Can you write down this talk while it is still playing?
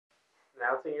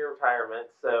announcing your retirement.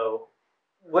 So,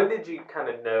 when did you kind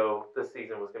of know this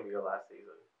season was going to be your last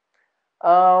season?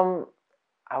 Um,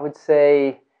 I would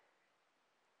say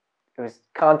it was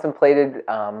contemplated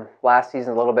last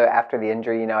season a little bit after the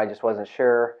injury. I just wasn't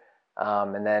sure,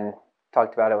 and then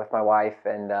talked about it with my wife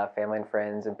and family and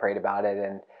friends, and prayed about it,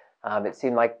 and it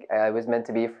seemed like it was meant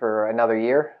to be for another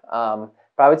year.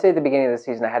 But I would say at the beginning of the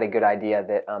season, I had a good idea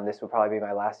that this would probably be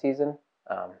my last season.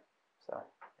 Um, so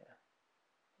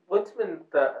What's been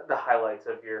the highlights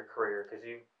of your career? Because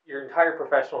your entire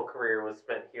professional career was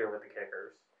spent here with the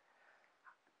Kickers.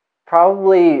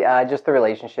 probably just the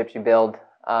relationships you build.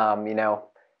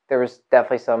 There was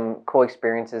definitely some cool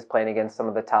experiences playing against some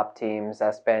of the top teams,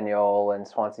 Espanol and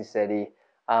Swansea City.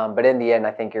 But in the end,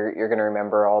 I think you're going to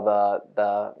remember all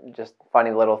the just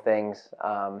funny little things.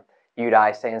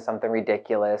 Udai saying something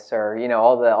ridiculous, or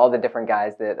all the different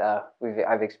guys that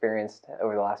I've experienced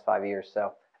over the last 5 years. So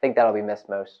I think that'll be missed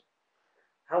most.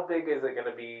 How big is it going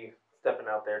to be stepping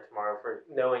out there tomorrow for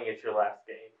knowing it's your last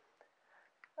game?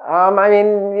 I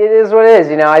mean, it is what it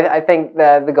is. I think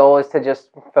the goal is to just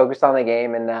focus on the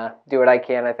game and do what I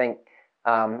can. I think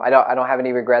I don't have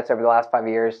any regrets over the last 5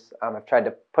 years. I've tried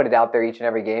to put it out there each and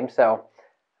every game, so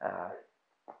uh,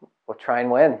 we'll try and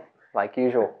win like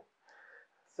usual.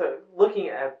 So, looking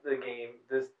at the game,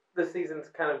 this season's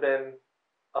kind of been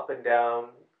up and down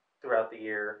throughout the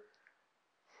year.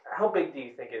 How big do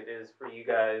you think it is for you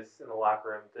guys in the locker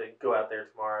room to go out there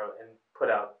tomorrow and put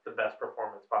out the best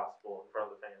performance possible in front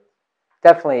of the fans?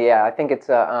 Definitely, yeah. I think it's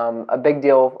a big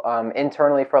deal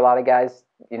internally for a lot of guys.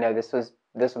 This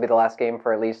will be the last game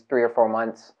for at least 3 or 4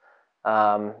 months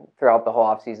throughout the whole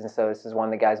off season. So this is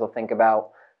one the guys will think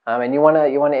about. And you want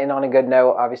to end on a good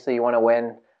note. Obviously, you want to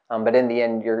win, but in the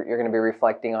end, you're going to be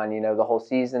reflecting on the whole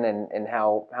season and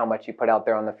how much you put out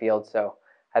there on the field. So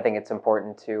I think it's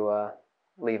important to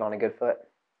leave on a good foot.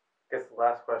 I guess the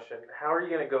last question: how are you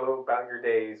going to go about your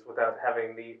days without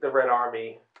having the Red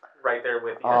Army right there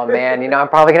with you? Oh man, I'm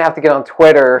probably gonna have to get on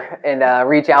Twitter and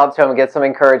reach out to him and get some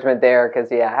encouragement there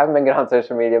because I haven't been good on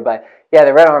social media, but yeah,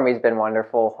 the Red Army's been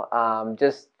wonderful.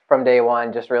 Just from day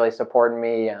one, just really supporting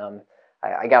me.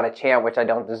 I got a chant which I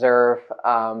don't deserve,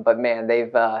 but man,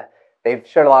 they've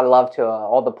showed a lot of love to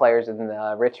all the players in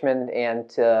Richmond and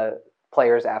to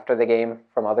players after the game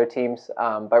from other teams.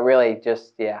 But really,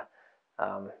 just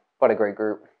what a great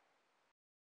group.